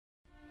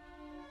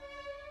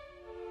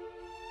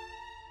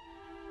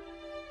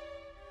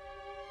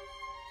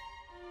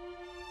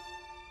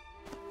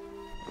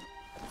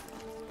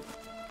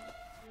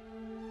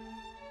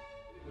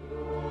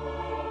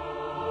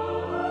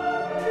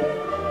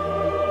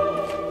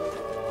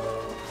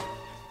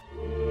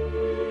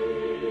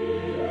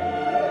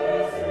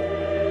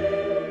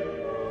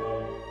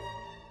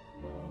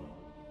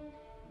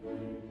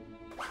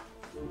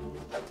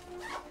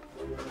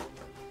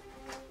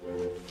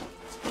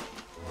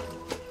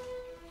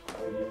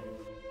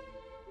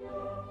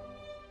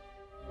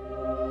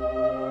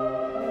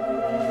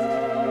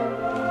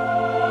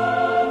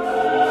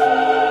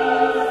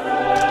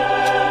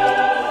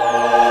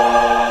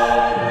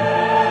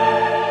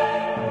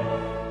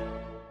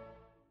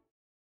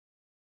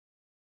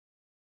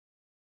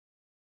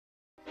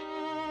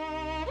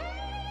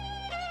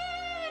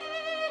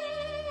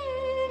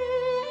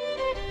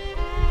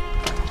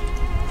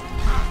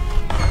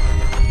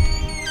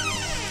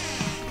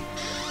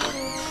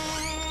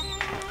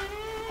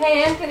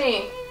Hey,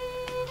 Anthony.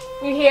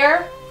 You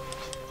here?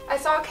 I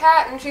saw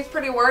Kat and she's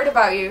pretty worried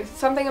about you.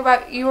 Something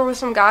about you were with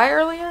some guy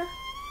earlier?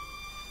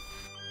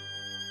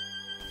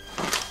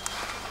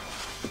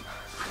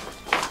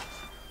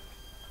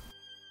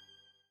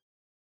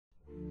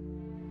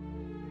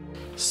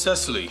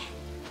 Cecily,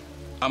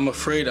 I'm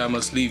afraid I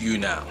must leave you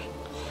now.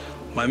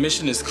 My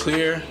mission is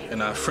clear,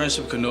 and our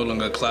friendship can no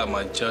longer cloud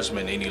my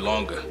judgment any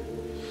longer.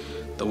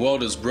 The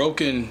world is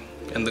broken,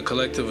 and the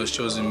collective has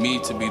chosen me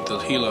to be the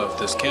healer of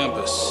this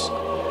campus.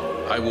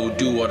 I will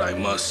do what I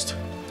must.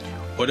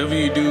 Whatever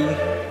you do,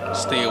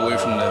 stay away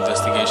from the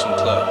investigation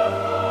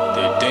club.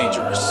 They're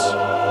dangerous.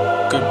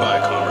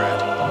 Goodbye,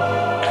 comrade.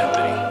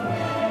 Anthony.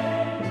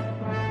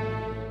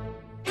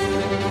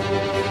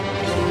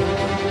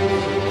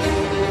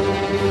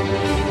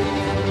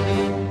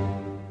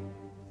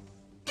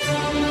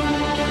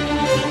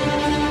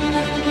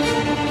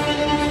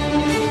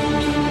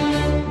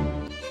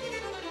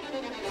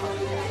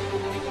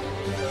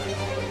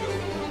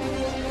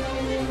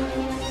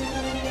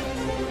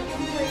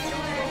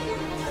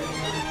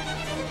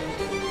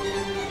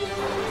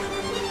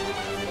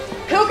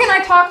 Who can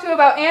I talk to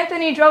about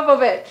Anthony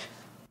Jovovich?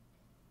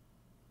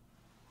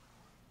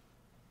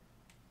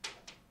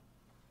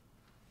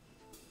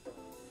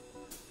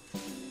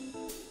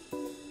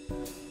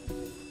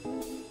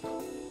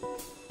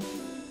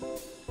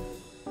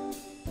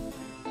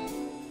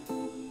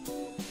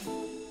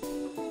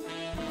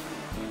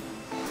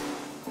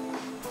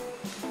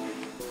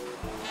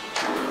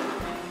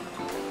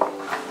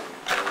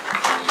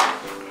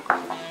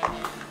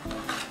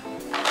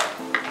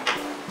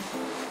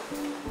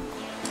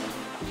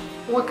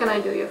 What can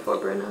I do you for,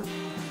 Bruna?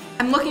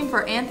 I'm looking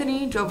for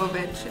Anthony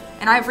Jovovich,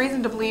 and I have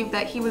reason to believe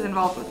that he was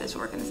involved with this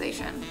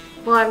organization.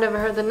 Well, I've never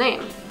heard the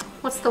name.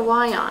 What's the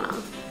Y on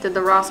him? Did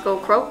the Roscoe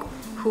croak?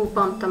 Who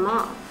bumped him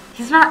off?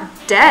 He's not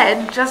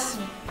dead, just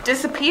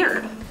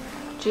disappeared.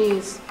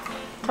 Jeez.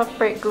 Tough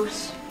break,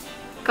 Goose.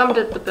 Come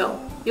to the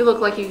bill. You look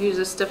like you use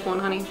a stiff one,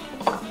 honey.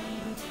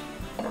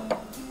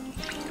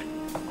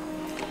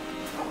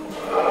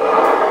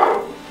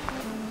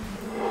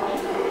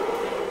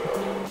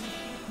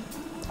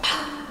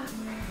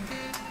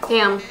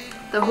 Damn,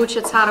 the hooch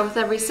gets hotter with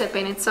every sip,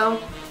 ain't it so?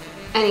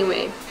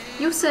 Anyway,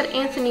 you said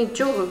Anthony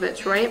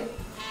Jovovich, right?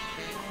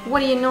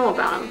 What do you know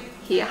about him?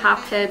 He a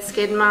hophead,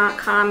 skid mark,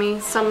 commie,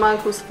 some mug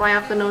who's fly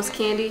off the nose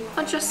candy,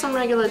 or just some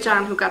regular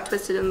John who got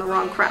twisted in the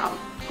wrong crowd?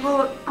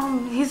 Well,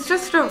 he's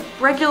just a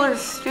regular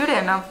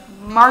student, a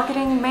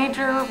marketing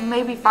major,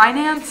 maybe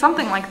finance,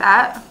 something like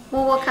that.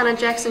 Well, what kind of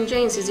Jackson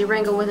James does he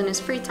wrangle with in his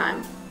free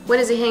time? Where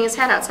does he hang his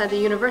hat outside the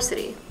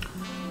university?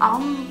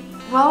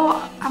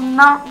 Well, I'm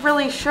not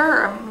really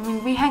sure. I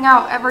mean, we hang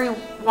out every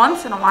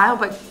once in a while,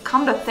 but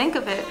come to think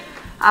of it,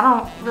 I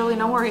don't really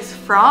know where he's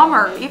from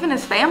or even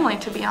his family,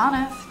 to be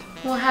honest.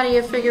 Well, how do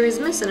you figure he's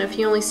missing if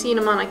you only seen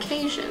him on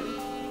occasion?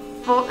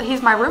 Well,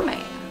 he's my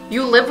roommate.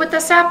 You live with the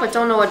sap but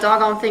don't know a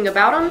doggone thing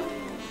about him?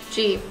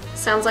 Gee,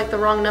 sounds like the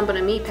wrong number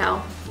to me,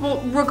 pal.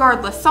 Well,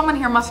 regardless, someone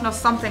here must know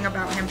something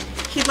about him.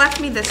 He left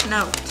me this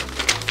note.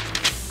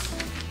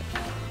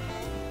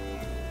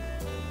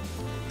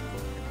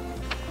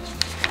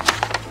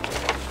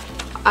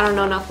 I don't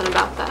know nothing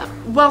about that.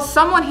 Well,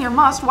 someone here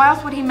must. Why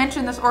else would he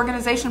mention this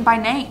organization by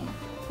name?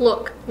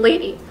 Look,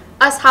 lady,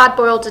 us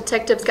hard-boiled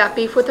detectives got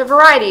beef with a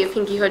variety of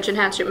hinky hooch and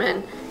hatchet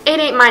men. It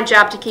ain't my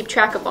job to keep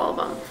track of all of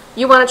them.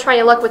 You want to try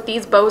your luck with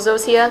these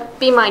bozos here?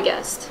 Be my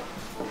guest.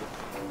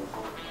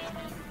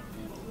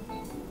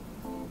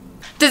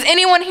 Does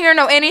anyone here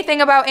know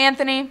anything about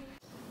Anthony?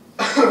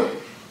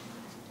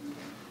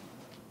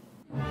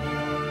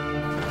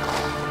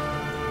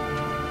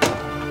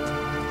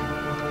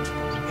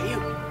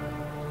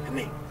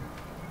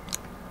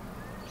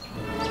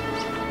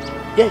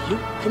 Yeah, you,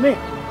 come here.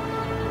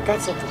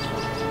 Got something for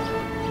you.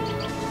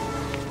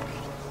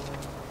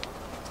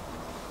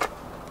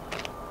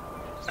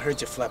 I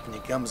heard you flapping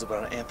your gums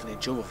about Anthony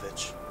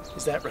Jovovich.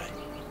 Is that right?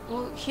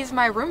 Well, he's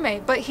my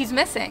roommate, but he's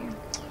missing.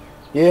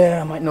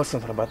 Yeah, I might know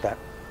something about that.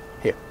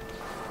 Here.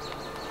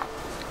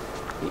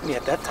 Meet me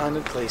at that time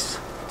and place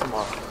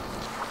tomorrow.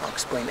 I'll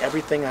explain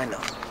everything I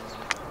know.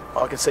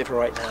 All I can say for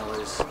right now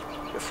is,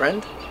 your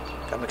friend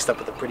got mixed up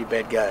with a pretty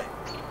bad guy.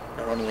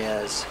 Not only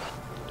as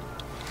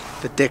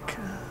the Dick.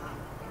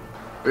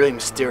 Really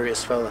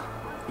mysterious fella.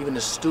 Even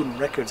his student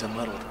record's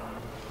unmuddled.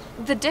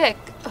 The Dick?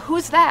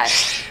 Who's that?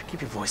 Shh!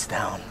 Keep your voice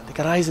down. They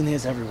got eyes and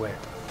ears everywhere.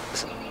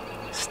 Listen,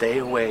 stay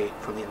away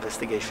from the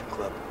investigation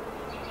club.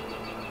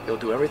 They'll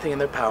do everything in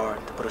their power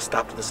to put a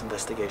stop to this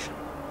investigation.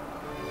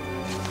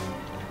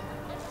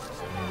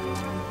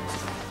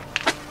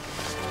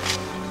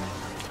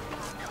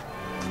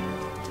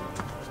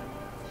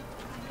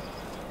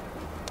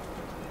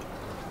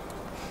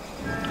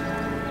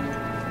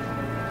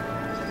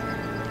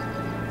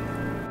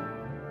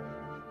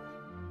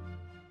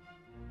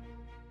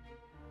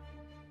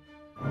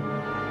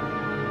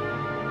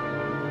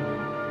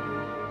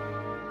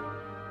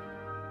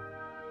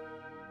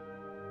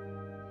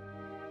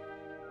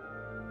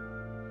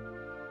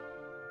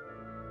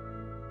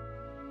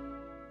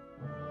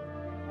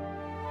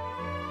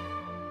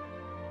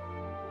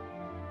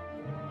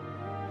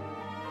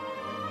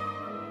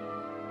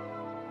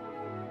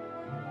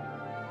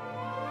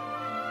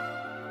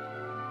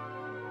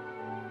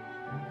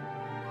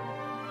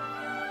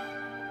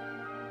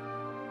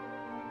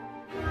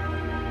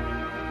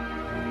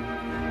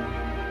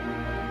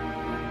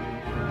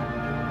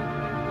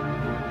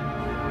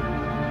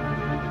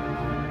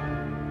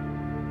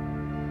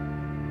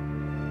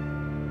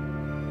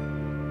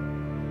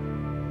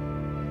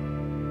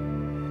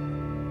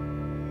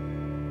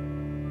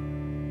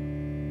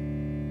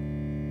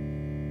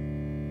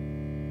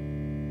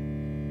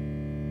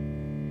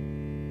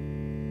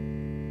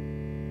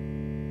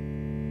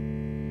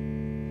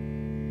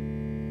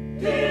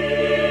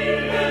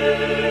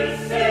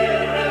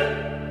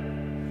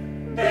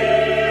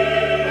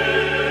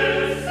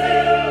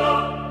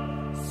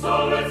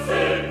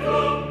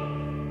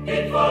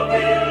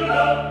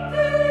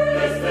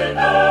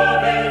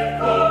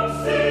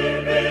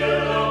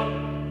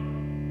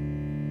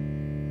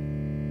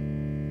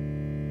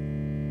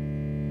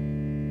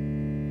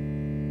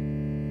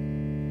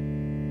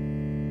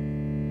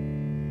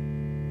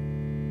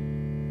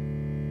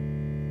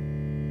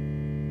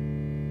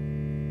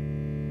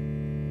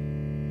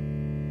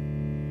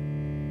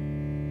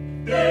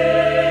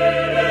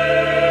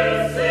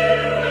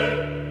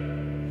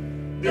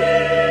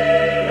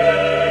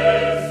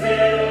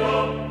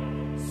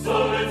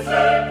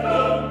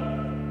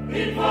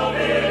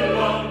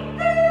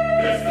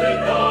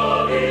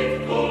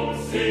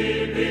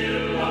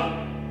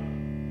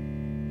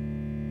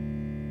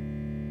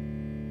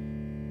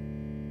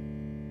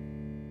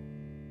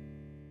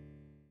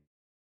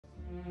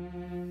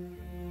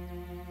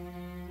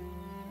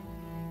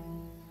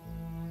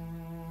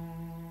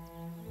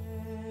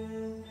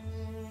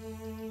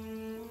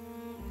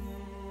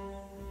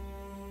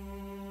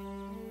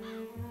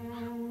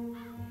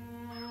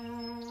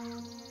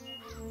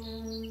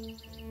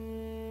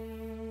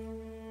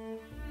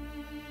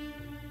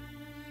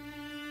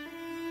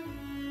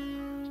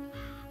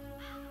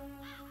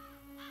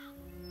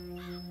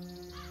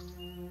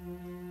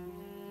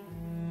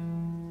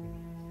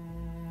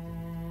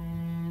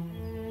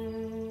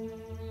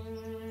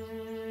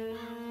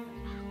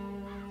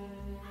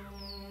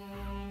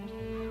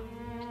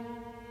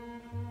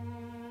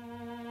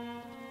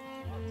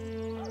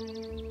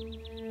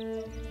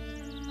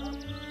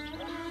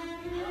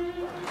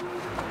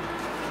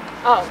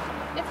 Oh,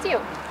 it's you.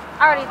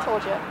 I already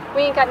told you.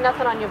 We ain't got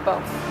nothing on your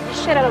boat. You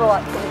shit out of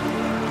luck,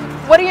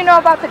 kid. What do you know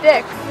about the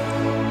dick?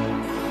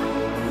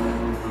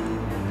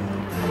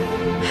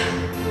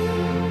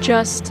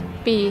 Just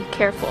be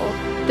careful.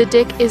 The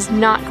dick is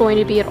not going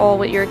to be at all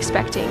what you're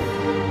expecting.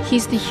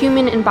 He's the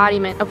human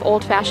embodiment of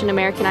old-fashioned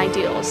American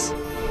ideals.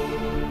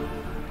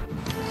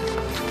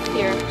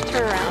 Here,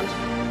 turn around.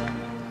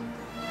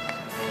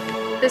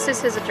 This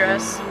is his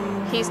address.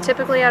 He's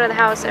typically out of the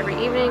house every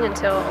evening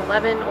until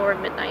 11 or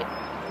midnight.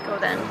 Go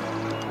then.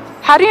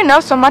 How do you know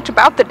so much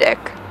about the dick?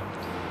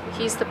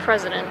 He's the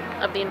president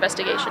of the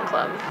investigation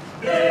club.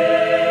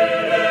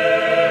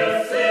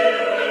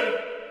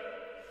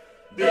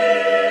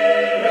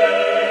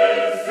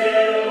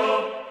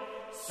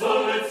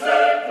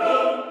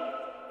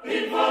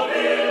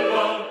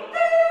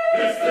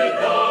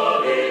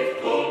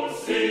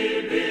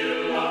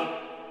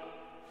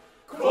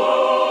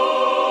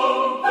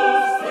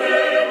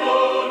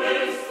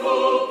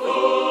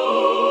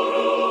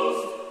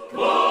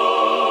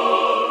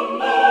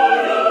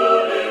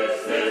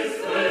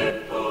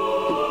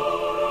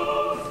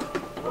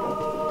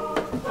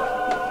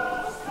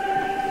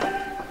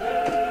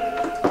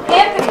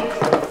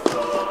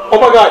 Oh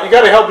my God, you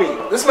gotta help me.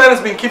 This man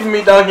has been keeping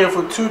me down here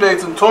for 2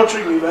 days and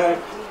torturing me,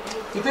 man.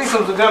 He thinks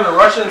I'm some kind of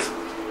Russians.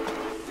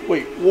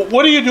 Wait,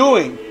 what are you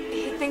doing?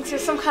 He thinks you're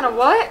some kind of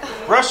what?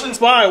 Russian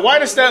spy. Why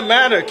does that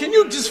matter? Can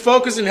you just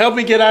focus and help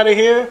me get out of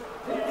here?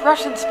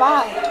 Russian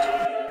spy.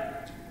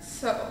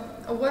 So,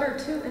 what are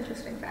 2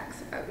 interesting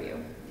facts about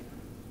you?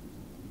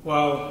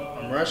 Well,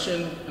 I'm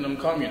Russian and I'm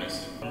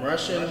communist. I'm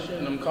Russian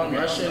and I'm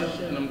communist.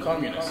 Russian and I'm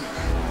communist.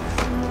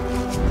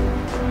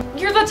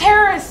 You're the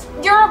terrorist!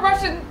 You're a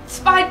Russian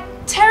spy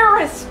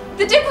terrorist!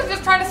 The dick was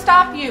just trying to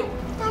stop you!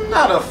 I'm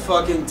not a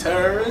fucking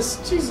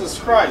terrorist. Jesus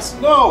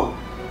Christ, no!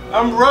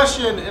 I'm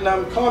Russian and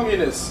I'm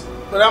communist,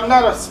 but I'm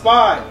not a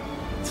spy.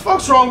 What the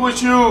fuck's wrong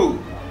with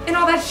you? And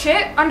all that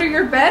shit under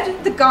your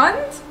bed? The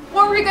guns?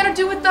 What were you gonna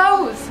do with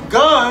those?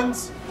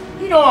 Guns?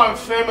 You know I'm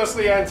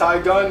famously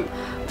anti-gun.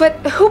 But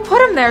who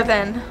put him there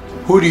then?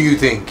 Who do you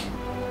think?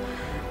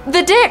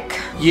 The dick!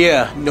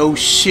 Yeah, no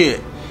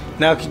shit.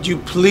 Now could you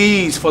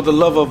please, for the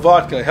love of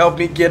vodka, help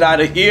me get out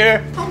of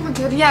here? Oh my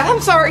God, yeah, I'm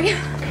sorry.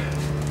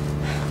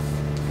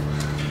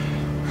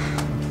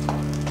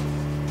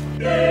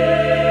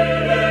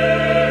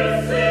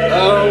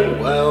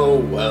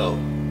 Well.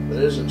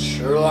 That isn't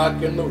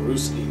Sherlock and the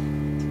Rooski.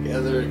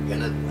 Together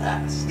again at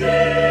last. Did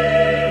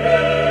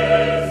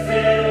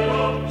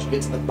you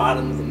get to the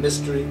bottom of the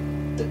mystery,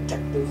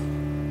 detective?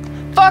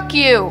 Fuck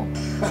you!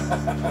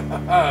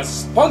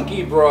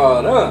 Spunky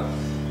broad, huh?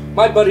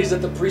 My buddies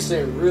at the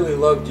precinct really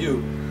loved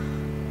you.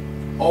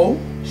 Oh?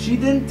 She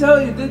didn't tell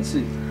you, did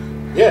she?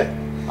 Yeah,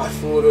 I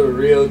fooled her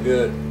real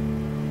good.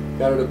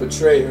 Got her to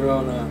betray her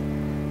own,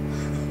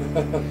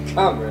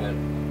 comrade.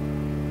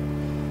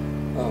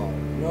 Oh,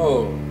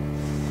 no.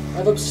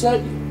 I've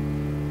upset you.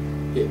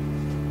 Here,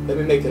 let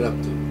me make it up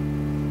to you.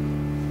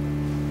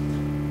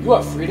 You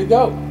are free to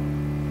go.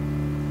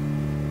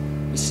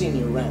 Be seeing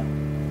you around.